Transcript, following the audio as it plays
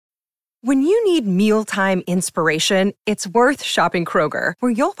When you need mealtime inspiration, it's worth shopping Kroger,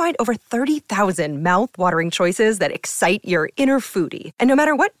 where you'll find over 30,000 mouth-watering choices that excite your inner foodie. And no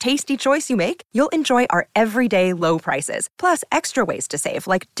matter what tasty choice you make, you'll enjoy our everyday low prices, plus extra ways to save,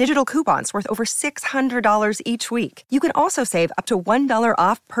 like digital coupons worth over $600 each week. You can also save up to $1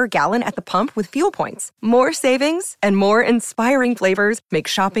 off per gallon at the pump with fuel points. More savings and more inspiring flavors make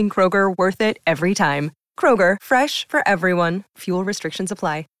shopping Kroger worth it every time. Kroger, fresh for everyone. Fuel restrictions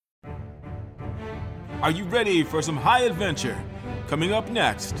apply. Are you ready for some high adventure? Coming up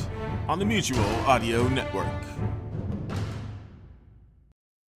next on the Mutual Audio Network.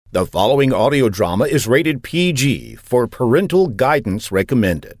 The following audio drama is rated PG for parental guidance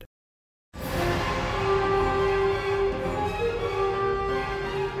recommended.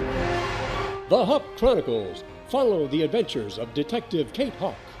 The Hawk Chronicles follow the adventures of Detective Kate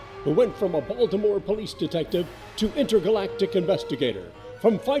Hawk, who went from a Baltimore police detective to intergalactic investigator,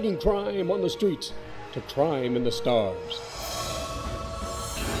 from fighting crime on the streets to crime in the stars.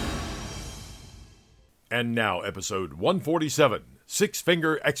 And now, episode 147,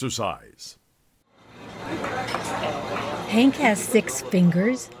 Six-Finger Exercise. Hank has 6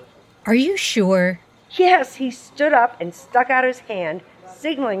 fingers? Are you sure? Yes, he stood up and stuck out his hand,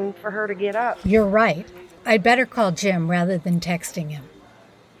 signaling for her to get up. You're right. I'd better call Jim rather than texting him.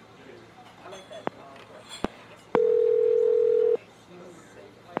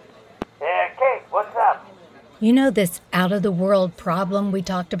 Yeah, Kate, what's up? You know this out-of-the-world problem we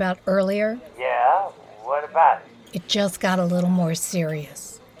talked about earlier? Yeah, what about it? It just got a little more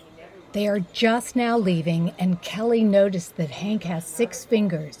serious. They are just now leaving, and Kelly noticed that Hank has 6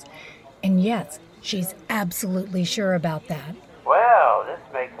 fingers. And yes, she's absolutely sure about that. Well, this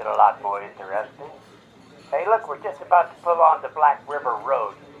makes it a lot more interesting. Hey, look, we're just about to pull on the Black River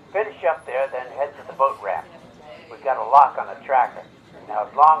Road. Finish up there, then head to the boat ramp. We've got a lock on the tracker. Now,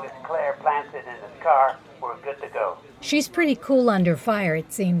 as long as Claire plants it in his car, we're good to go. She's pretty cool under fire,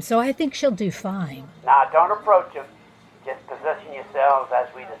 it seems, so I think she'll do fine. Now, don't approach him. Just position yourselves as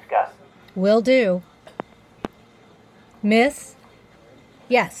we discussed. Will do. Miss?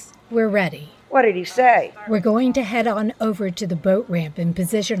 Yes, we're ready. What did he say? We're going to head on over to the boat ramp and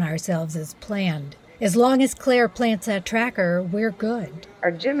position ourselves as planned. As long as Claire plants that tracker, we're good.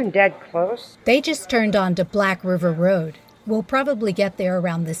 Are Jim and Dad close? They just turned onto Black River Road. We'll probably get there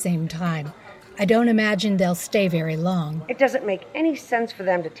around the same time. I don't imagine they'll stay very long. It doesn't make any sense for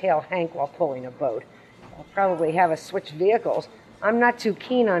them to tail Hank while pulling a boat. They'll probably have us switch vehicles. I'm not too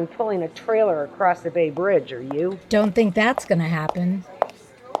keen on pulling a trailer across the Bay Bridge, are you? Don't think that's gonna happen.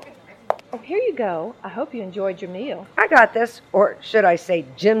 Oh, here you go. I hope you enjoyed your meal. I got this, or should I say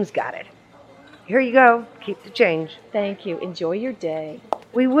Jim's got it. Here you go. Keep the change. Thank you. Enjoy your day.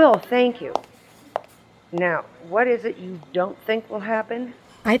 We will, thank you. Now, what is it you don't think will happen?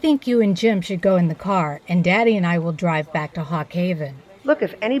 I think you and Jim should go in the car, and Daddy and I will drive back to Hawk Haven. Look,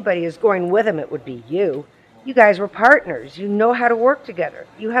 if anybody is going with him, it would be you. You guys were partners. You know how to work together.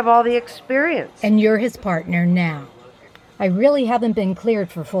 You have all the experience. And you're his partner now. I really haven't been cleared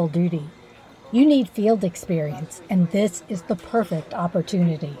for full duty. You need field experience, and this is the perfect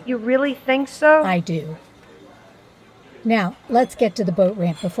opportunity. You really think so? I do. Now, let's get to the boat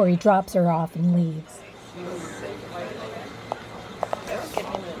ramp before he drops her off and leaves.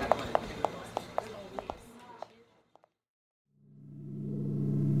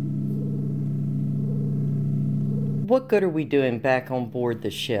 What good are we doing back on board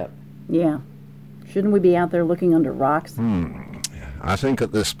the ship? Yeah. Shouldn't we be out there looking under rocks? I think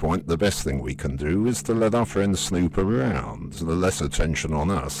at this point the best thing we can do is to let our friends snoop around. The less attention on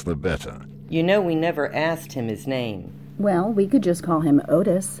us, the better. You know we never asked him his name. Well, we could just call him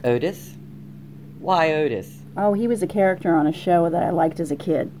Otis. Otis? Why Otis? Oh, he was a character on a show that I liked as a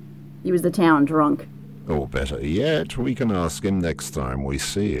kid. He was the town drunk. Or better yet, we can ask him next time we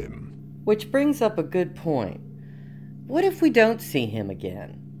see him. Which brings up a good point. What if we don't see him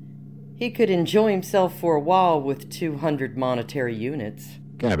again? He could enjoy himself for a while with 200 monetary units.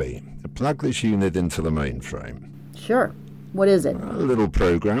 Gabby, plug this unit into the mainframe. Sure. What is it? A little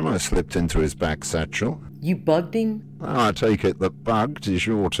program I slipped into his back satchel. You bugged him? I take it that bugged is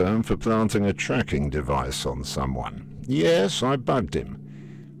your term for planting a tracking device on someone. Yes, I bugged him.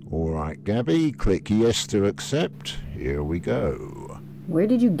 All right, Gabby, click yes to accept. Here we go. Where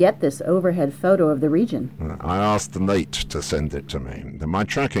did you get this overhead photo of the region? I asked Nate to send it to me. My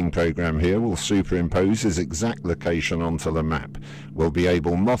tracking program here will superimpose his exact location onto the map. We'll be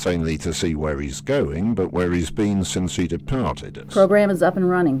able not only to see where he's going, but where he's been since he departed us. Program is up and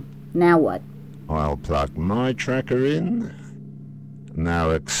running. Now what? I'll plug my tracker in.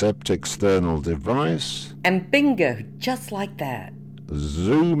 Now accept external device. And bingo, just like that.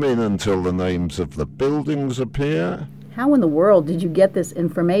 Zoom in until the names of the buildings appear. How in the world did you get this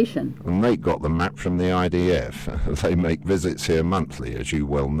information? Nate got the map from the IDF. They make visits here monthly, as you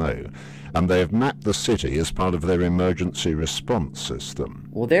well know. And they have mapped the city as part of their emergency response system.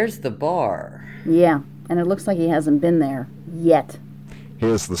 Well, there's the bar. Yeah, and it looks like he hasn't been there yet.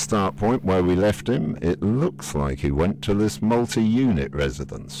 Here's the start point where we left him. It looks like he went to this multi-unit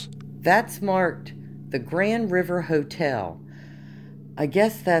residence. That's marked the Grand River Hotel. I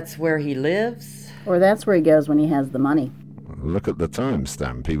guess that's where he lives? Or that's where he goes when he has the money. Look at the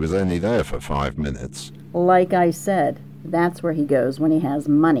timestamp. He was only there for 5 minutes. Like I said, that's where he goes when he has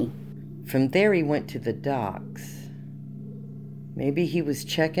money. From there he went to the docks. Maybe he was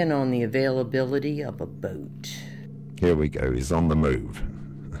checking on the availability of a boat. Here we go. He's on the move.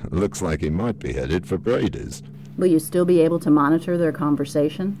 Looks like he might be headed for Brady's. Will you still be able to monitor their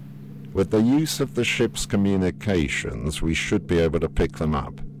conversation? With the use of the ship's communications, we should be able to pick them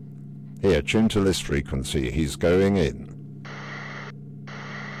up. Here, tune to this frequency. He's going in.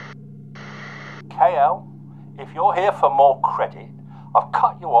 KL, if you're here for more credit, I've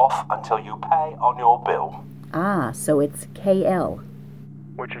cut you off until you pay on your bill. Ah, so it's KL.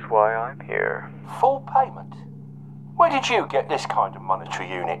 Which is why I'm here. Full payment? Where did you get this kind of monetary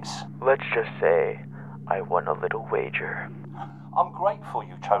units? Let's just say I won a little wager. I'm grateful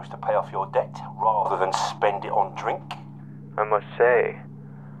you chose to pay off your debt rather than spend it on drink. I must say,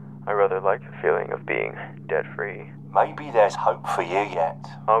 I rather like the feeling of being debt-free. Maybe there's hope for you yet.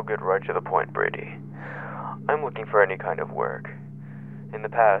 I'll get right to the point, Brady. I'm looking for any kind of work. In the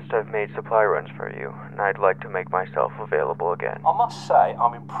past, I've made supply runs for you, and I'd like to make myself available again. I must say,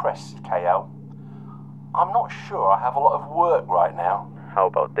 I'm impressed, KL. I'm not sure I have a lot of work right now. How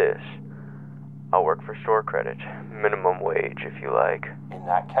about this? I'll work for store credit. Minimum wage, if you like. In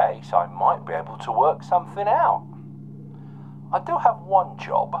that case, I might be able to work something out. I do have one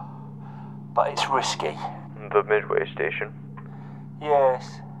job, but it's risky. The Midway station?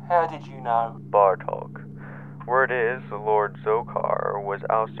 Yes. How did you know? Bar talk. Word is, the Lord Zokar was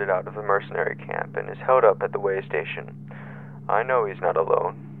ousted out of the mercenary camp and is held up at the way station. I know he's not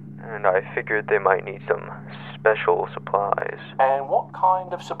alone, and I figured they might need some special supplies. And what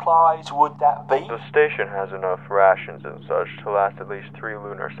kind of supplies would that be? The station has enough rations and such to last at least 3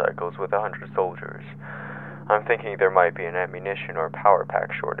 lunar cycles with 100 soldiers. I'm thinking there might be an ammunition or power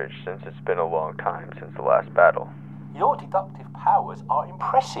pack shortage since it's been a long time since the last battle. Your deductive powers are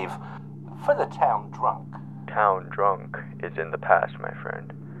impressive for the town drunk. Town drunk is in the past, my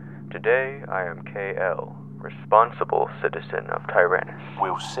friend. Today I am KL, responsible citizen of Tyrannus.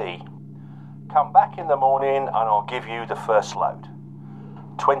 We'll see. Come back in the morning and I'll give you the first load.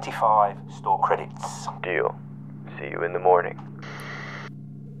 25 store credits. Deal. See you in the morning.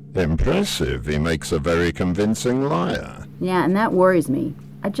 Impressive. He makes a very convincing liar. Yeah, and that worries me.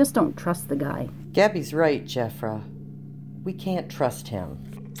 I just don't trust the guy. Gabby's right, Jeffra. We can't trust him.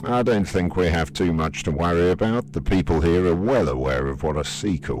 I don't think we have too much to worry about. The people here are well aware of what a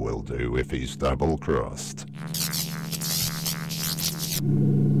seeker will do if he's double-crossed.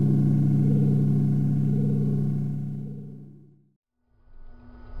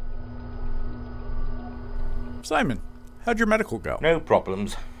 Simon, how'd your medical go? No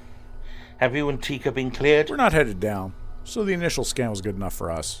problems. Have you and Tika been cleared? We're not headed down, so the initial scan was good enough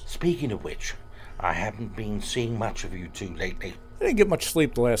for us. Speaking of which, I haven't been seeing much of you two lately. I didn't get much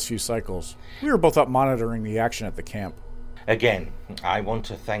sleep the last few cycles. We were both up monitoring the action at the camp. Again, I want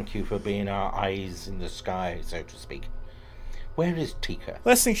to thank you for being our eyes in the sky, so to speak. Where is Tika?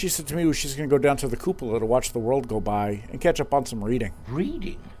 Last thing she said to me was she's going to go down to the cupola to watch the world go by and catch up on some reading.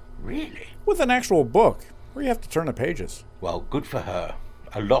 Reading? Really? With an actual book, where you have to turn the pages. Well, good for her.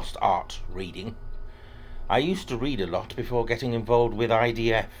 A lost art, reading. I used to read a lot before getting involved with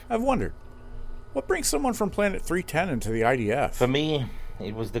IDF. I've wondered, what brings someone from Planet 310 into the IDF? For me,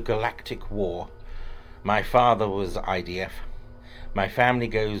 it was the Galactic War. My father was IDF. My family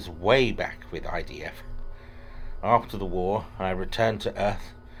goes way back with IDF. After the war, I returned to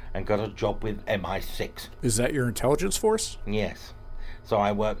Earth and got a job with MI6. Is that your intelligence force? Yes. So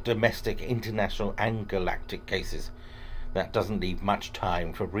I work domestic, international, and galactic cases. That doesn't leave much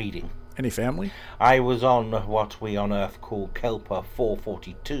time for reading. Any family? I was on what we on Earth call Kelper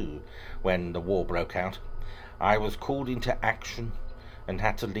 442 when the war broke out. I was called into action and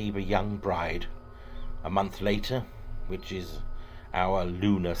had to leave a young bride. A month later, which is our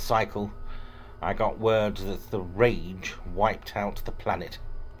lunar cycle, I got word that the rage wiped out the planet.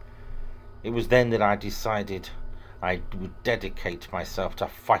 It was then that I decided I would dedicate myself to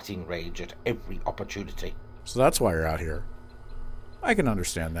fighting rage at every opportunity. So that's why you're out here. I can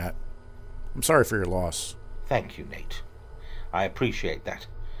understand that. I'm sorry for your loss. Thank you, Nate. I appreciate that.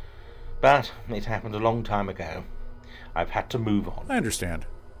 But it happened a long time ago. I've had to move on. I understand.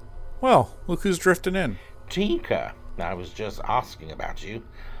 Well, look who's drifting in. Tika, I was just asking about you.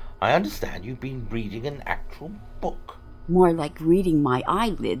 I understand you've been reading an actual book. More like reading my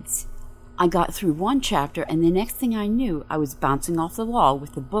eyelids. I got through one chapter, and the next thing I knew, I was bouncing off the wall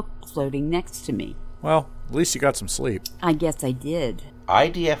with the book floating next to me. Well, at least you got some sleep. I guess I did.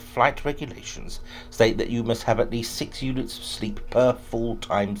 IDF flight regulations state that you must have at least 6 units of sleep per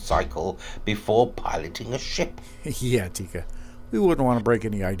full-time cycle before piloting a ship. Yeah, Tika. We wouldn't want to break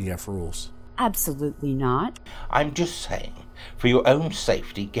any IDF rules. Absolutely not. I'm just saying, for your own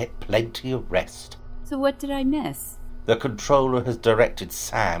safety, get plenty of rest. So what did I miss? The controller has directed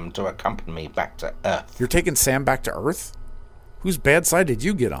Sam to accompany me back to Earth. You're taking Sam back to Earth? Whose bad side did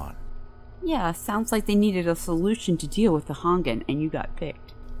you get on? Yeah, sounds like they needed a solution to deal with the Hongan, and you got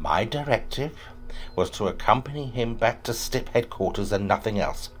picked. My directive was to accompany him back to STIP headquarters and nothing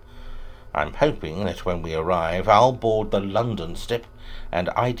else. I'm hoping that when we arrive, I'll board the London STIP, and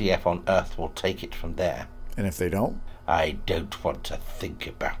IDF on Earth will take it from there. And if they don't? I don't want to think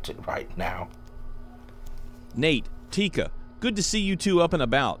about it right now. Nate, Tika, good to see you two up and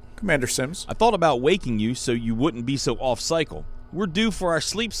about. Commander Sims. I thought about waking you so you wouldn't be so off-cycle. We're due for our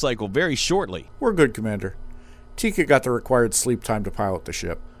sleep cycle very shortly. We're good, Commander. Tika got the required sleep time to pilot the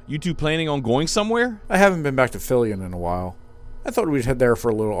ship. You two planning on going somewhere? I haven't been back to Fillion in a while. I thought we'd head there for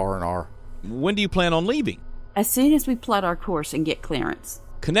a little R&R. When do you plan on leaving? As soon as we plot our course and get clearance.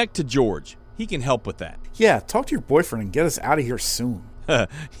 Connect to George. He can help with that. Yeah, talk to your boyfriend and get us out of here soon.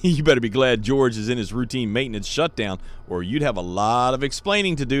 You better be glad George is in his routine maintenance shutdown, or you'd have a lot of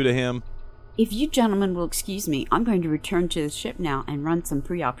explaining to do to him. If you gentlemen will excuse me, I'm going to return to the ship now and run some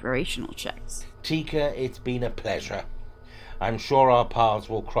pre-operational checks. Tika, it's been a pleasure. I'm sure our paths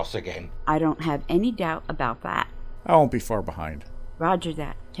will cross again. I don't have any doubt about that. I won't be far behind. Roger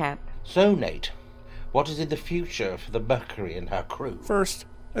that, Cap. So, Nate, what is in the future for the Mercury and her crew? First,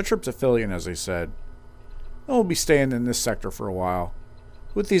 a trip to Fillion, as I said. And we'll be staying in this sector for a while.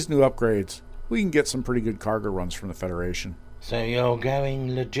 With these new upgrades, we can get some pretty good cargo runs from the Federation. So you're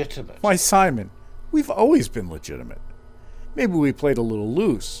going legitimate? Why, Simon, we've always been legitimate. Maybe we played a little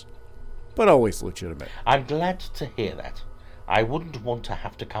loose, but always legitimate. I'm glad to hear that. I wouldn't want to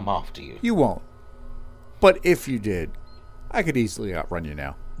have to come after you. You won't. But if you did, I could easily outrun you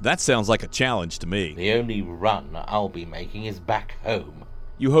now. That sounds like a challenge to me. The only run I'll be making is back home.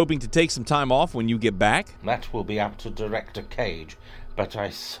 You hoping to take some time off when you get back? That will be up to Director Cage, but I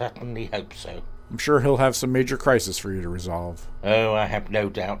certainly hope so. I'm sure he'll have some major crisis for you to resolve. Oh, I have no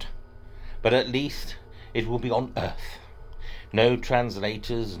doubt. But at least it will be on Earth. No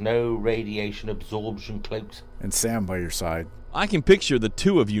translators, no radiation absorption cloaks. And Sam by your side. I can picture the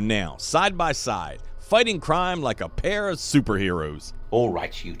two of you now, side by side, fighting crime like a pair of superheroes. All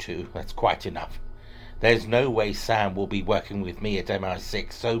right, you two, that's quite enough. There's no way Sam will be working with me at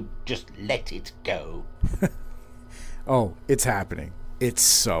MI6, so just let it go. Oh, it's happening. It's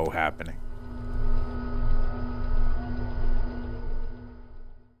so happening.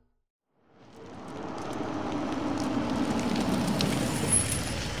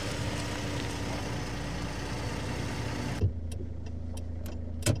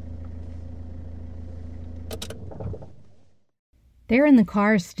 They're in the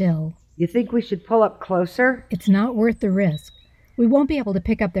car still. You think we should pull up closer? It's not worth the risk. We won't be able to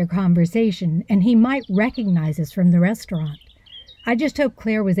pick up their conversation, and he might recognize us from the restaurant. I just hope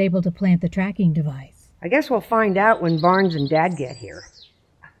Claire was able to plant the tracking device. I guess we'll find out when Barnes and Dad get here.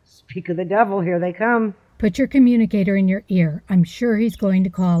 Speak of the devil, here they come. Put your communicator in your ear. I'm sure he's going to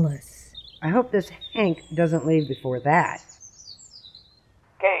call us. I hope this Hank doesn't leave before that.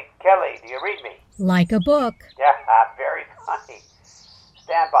 Kate, Kelly, do you read me? Like a book. Yeah, very funny.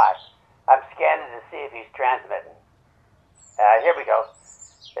 Stand by. I'm scanning to see if he's transmitting. Here we go.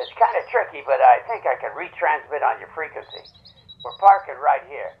 It's kind of tricky, but I think I can retransmit on your frequency. We're parking right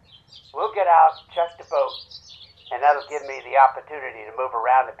here. We'll get out, check the boat, and that'll give me the opportunity to move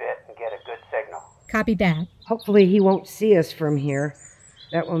around a bit and get a good signal. Copy that. Hopefully he won't see us from here.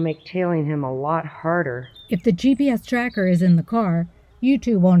 That will make tailing him a lot harder. If the GPS tracker is in the car, you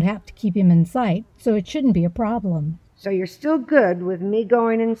two won't have to keep him in sight, so it shouldn't be a problem. So you're still good with me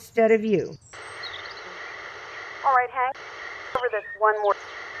going instead of you? All right, Hank. Over this one more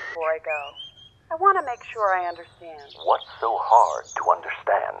before I go. I want to make sure I understand. What's so hard to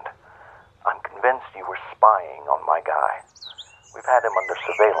understand? I'm convinced you were spying on my guy. We've had him under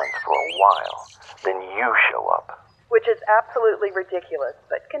surveillance for a while. Then you show up. Which is absolutely ridiculous,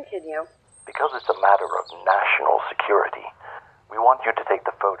 but continue. Because it's a matter of national security, we want you to take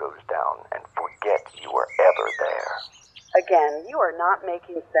the photos down and forget you were ever there. Again, you are not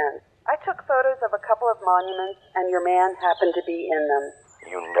making sense. I took photos of a couple of monuments, and your man happened to be in them.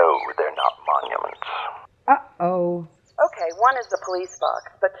 You know they're not monuments. Uh-oh. Okay, one is the police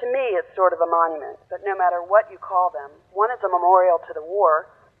box, but to me it's sort of a monument. But no matter what you call them, one is a memorial to the war,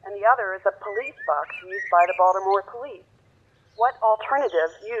 and the other is a police box used by the Baltimore police. What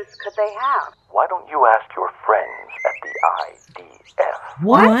alternative use could they have? Why don't you ask your friends at the IDF?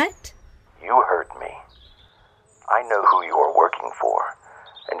 What? You heard me. I know who you are working for,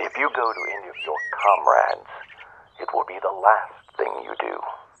 and if you go to any of your comrades, it will be the last thing you do.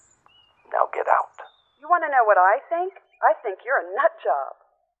 Now get out. You want to know what I think? I think you're a nut job.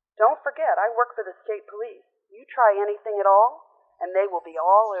 Don't forget, I work for the state police. You try anything at all, and they will be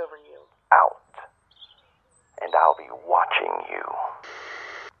all over you. Out. And I'll be watching you.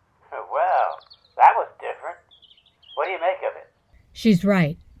 Well, that was different. What do you make of it? She's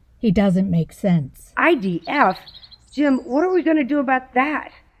right. He doesn't make sense. IDF? Jim, what are we going to do about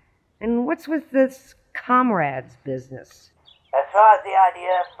that? And what's with this comrades business? As far as the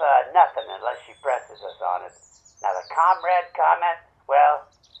IDF, nothing unless she presses us on it. Now the comrade comment, well,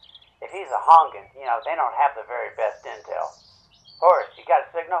 if he's a Hongan, they don't have the very best intel. Horace, you got a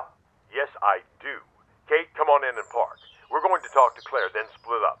signal? Yes, I do. Kate, come on in and park. We're going to talk to Claire, then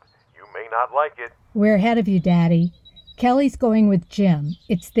split up. You may not like it. We're ahead of you, Daddy. Kelly's going with Jim.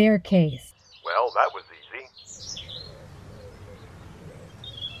 It's their case. Well, that was easy.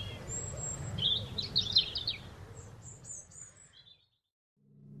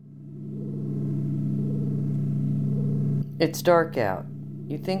 It's dark out.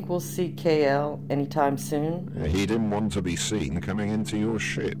 You think we'll see KL anytime soon? He didn't want to be seen coming into your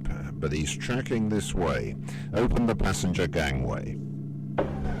ship, but he's tracking this way. Open the passenger gangway.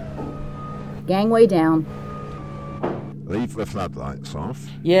 Gangway down. Leave the floodlights off.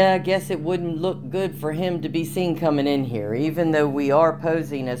 Yeah, I guess it wouldn't look good for him to be seen coming in here, even though we are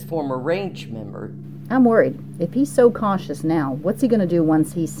posing as former range members. I'm worried. If he's so cautious now, what's he going to do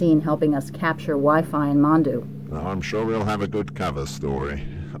once he's seen helping us capture Wi-Fi in Mondu? I'm sure he'll have a good cover story.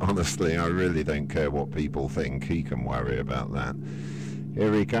 Honestly, I really don't care what people think. He can worry about that.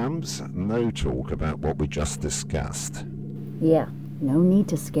 Here he comes. No talk about what we just discussed. Yeah, no need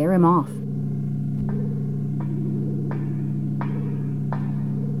to scare him off.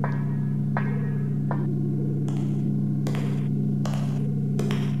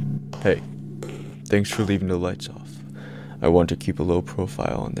 Hey, thanks for leaving the lights off. I want to keep a low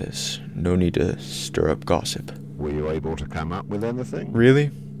profile on this. No need to stir up gossip. Were you able to come up with anything? Really?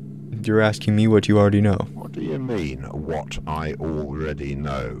 You're asking me what you already know. What do you mean, what I already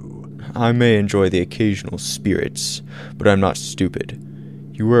know? I may enjoy the occasional spirits, but I'm not stupid.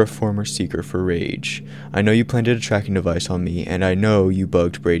 You were a former seeker for rage. I know you planted a tracking device on me, and I know you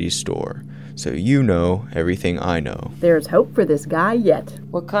bugged Brady's store. So you know everything I know. There's hope for this guy yet.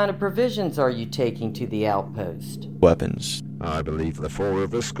 What kind of provisions are you taking to the outpost? Weapons. I believe the four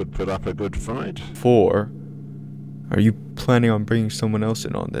of us could put up a good fight. 4? Are you planning on bringing someone else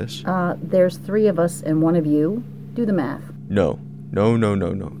in on this? There's 3 of us and 1 of you. Do the math. No.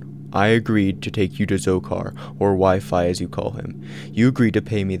 I agreed to take you to Zokar, or Wi-Fi as you call him. You agreed to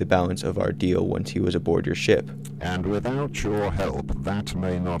pay me the balance of our deal once he was aboard your ship. And without your help, that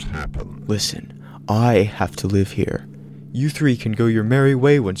may not happen. Listen, I have to live here. You 3 can go your merry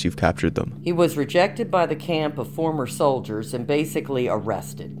way once you've captured them. He was rejected by the camp of former soldiers and basically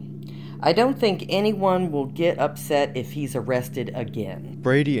arrested. I don't think anyone will get upset if he's arrested again.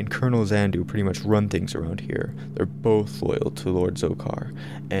 Brady and Colonel Zandu pretty much run things around here. They're both loyal to Lord Zokar,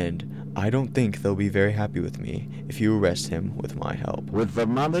 and I don't think they'll be very happy with me if you arrest him with my help. With the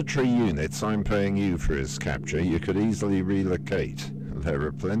monetary units I'm paying you for his capture, you could easily relocate. There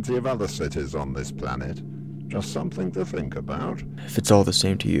are plenty of other cities on this planet. Just something to think about. If it's all the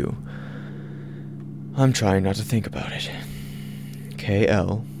same to you, I'm trying not to think about it.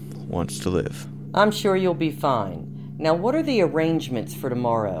 KL wants to live. I'm sure you'll be fine. Now, what are the arrangements for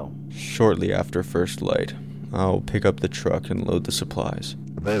tomorrow? Shortly after first light, I'll pick up the truck and load the supplies.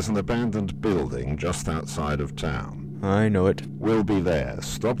 There's an abandoned building just outside of town. I know it. We'll be there.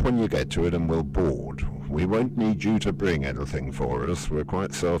 Stop when you get to it and we'll board. We won't need you to bring anything for us. We're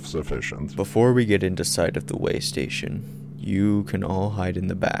quite self-sufficient. Before we get into sight of the way station, you can all hide in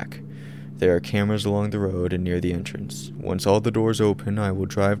the back. There are cameras along the road and near the entrance. Once all the doors open, I will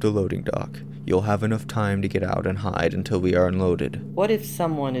drive to loading dock. You'll have enough time to get out and hide until we are unloaded. What if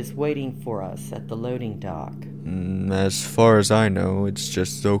someone is waiting for us at the loading dock? As far as I know, it's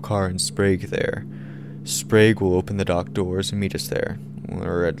just Zokar and Sprague there. Sprague will open the dock doors and meet us there.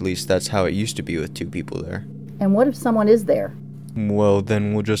 Or at least that's how it used to be with 2 people there. And what if someone is there? Well,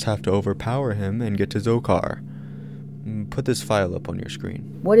 then we'll just have to overpower him and get to Zokar. Put this file up on your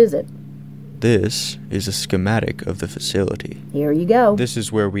screen. What is it? This is a schematic of the facility. Here you go. This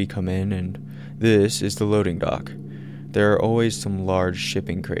is where we come in, and this is the loading dock. There are always some large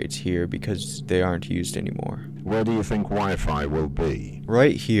shipping crates here because they aren't used anymore. Where do you think Wi-Fi will be?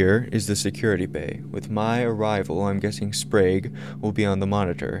 Right here is the security bay. With my arrival, I'm guessing Sprague will be on the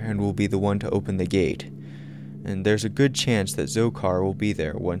monitor and will be the one to open the gate. And there's a good chance that Zokar will be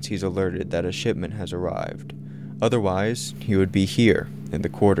there once he's alerted that a shipment has arrived. Otherwise, he would be here, in the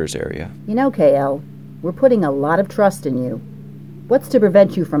quarters area. You know, KL, we're putting a lot of trust in you. What's to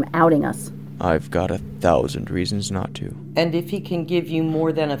prevent you from outing us? I've got 1,000 reasons not to. And if he can give you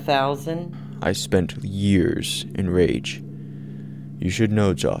more than 1,000? I spent years in rage. You should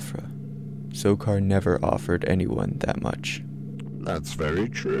know, Joffre. Zokar never offered anyone that much. That's very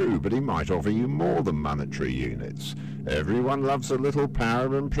true, but he might offer you more than monetary units. Everyone loves a little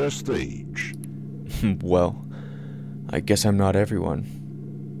power and prestige. Well, I guess I'm not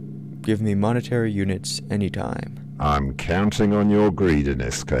everyone. Give me monetary units anytime. I'm counting on your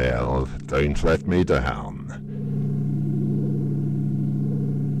greediness, KL. Don't let me down.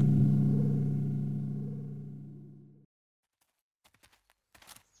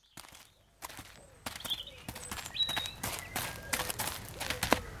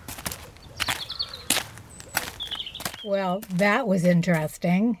 Well, that was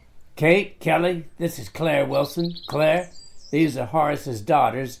interesting. Kate, Kelly, this is Claire Wilson. Claire, these are Horace's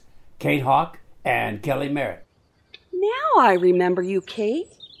daughters, Kate Hawk and Kelly Merritt. Now I remember you, Kate.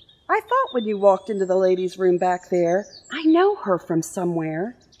 I thought when you walked into the ladies' room back there, I know her from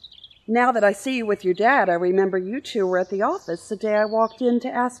somewhere. Now that I see you with your dad, I remember you two were at the office the day I walked in to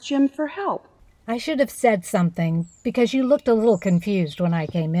ask Jim for help. I should have said something, because you looked a little confused when I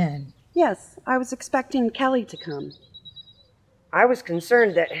came in. Yes, I was expecting Kelly to come. I was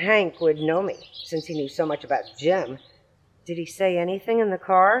concerned that Hank would know me, since he knew so much about Jim. Did he say anything in the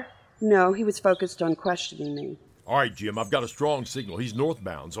car? No, he was focused on questioning me. All right, Jim, I've got a strong signal. He's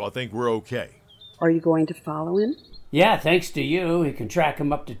northbound, so I think we're okay. Are you going to follow him? Yeah, thanks to you, we can track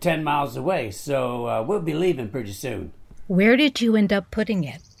him up to 10 miles away, so we'll be leaving pretty soon. Where did you end up putting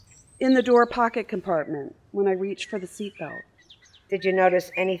it? In the door pocket compartment, when I reached for the seatbelt. Did you notice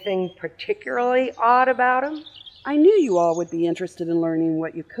anything particularly odd about him? I knew you all would be interested in learning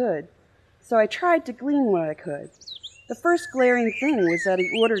what you could, so I tried to glean what I could. The first glaring thing was that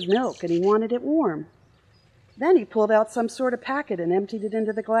he ordered milk and he wanted it warm. Then he pulled out some sort of packet and emptied it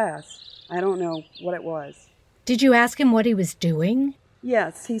into the glass. I don't know what it was. Did you ask him what he was doing?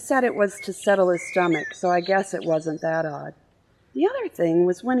 Yes, he said it was to settle his stomach, so I guess it wasn't that odd. The other thing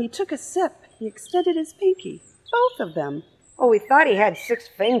was when he took a sip, he extended his pinky. Both of them. Oh, we thought he had 6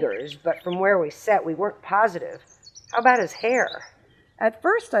 fingers, but from where we sat, we weren't positive. How about his hair? At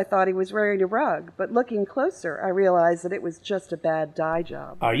first I thought he was wearing a rug, but looking closer, I realized that it was just a bad dye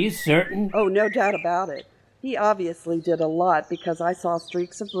job. Are you certain? Oh, no doubt about it. He obviously did a lot because I saw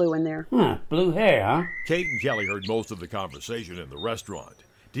streaks of blue in there. Blue hair, huh? Kate and Kelly heard most of the conversation in the restaurant.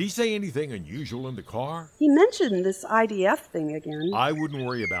 Did he say anything unusual in the car? He mentioned this IDF thing again. I wouldn't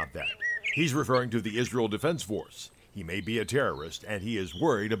worry about that. He's referring to the Israel Defense Force. He may be a terrorist, and he is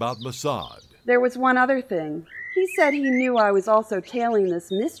worried about Mossad. There was one other thing. He said he knew I was also tailing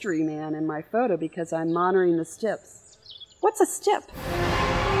this mystery man in my photo because I'm monitoring the stips. What's a stip?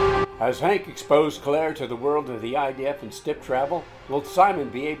 Has Hank exposed Claire to the world of the IDF and stip travel? Will Simon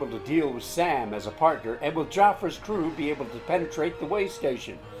be able to deal with Sam as a partner, and will Joffre's crew be able to penetrate the way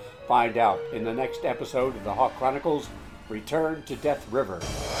station? Find out in the next episode of the Hawk Chronicles, Return to Death River.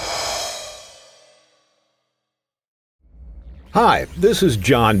 Hi, this is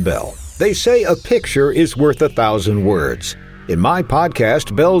John Bell. They say a picture is worth 1,000 words. In my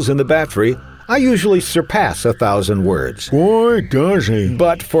podcast, Bells in the Battery, I usually surpass 1,000 words. Boy, does he.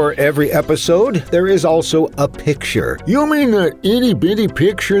 But for every episode, there is also a picture. You mean the itty-bitty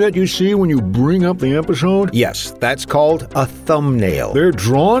picture that you see when you bring up the episode? Yes, that's called a thumbnail. They're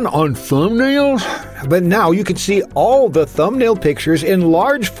drawn on thumbnails? But now you can see all the thumbnail pictures in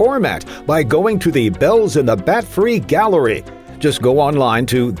large format by going to the Bells in the Bat Free gallery. Just go online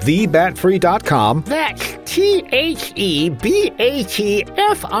to thebatfree.com. That's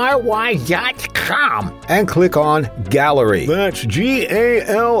TheBatfree.com. And click on Gallery. That's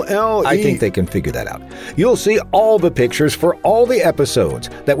Gally. I think they can figure that out. You'll see all the pictures for all the episodes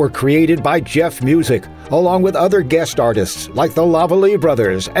that were created by Jeff Music, along with other guest artists like the Lavalley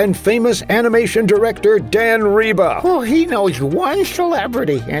Brothers and famous animation director Dan Reba. Well, he knows one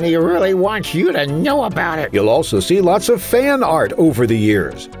celebrity, and he really wants you to know about it. You'll also see lots of fan art over the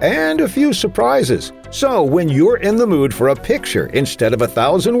years, and a few surprises. So when you're in the mood for a picture instead of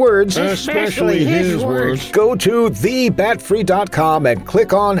 1,000 words, especially his words, go to thebatfree.com and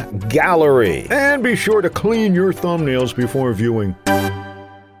click on Gallery. And be sure to clean your thumbnails before viewing.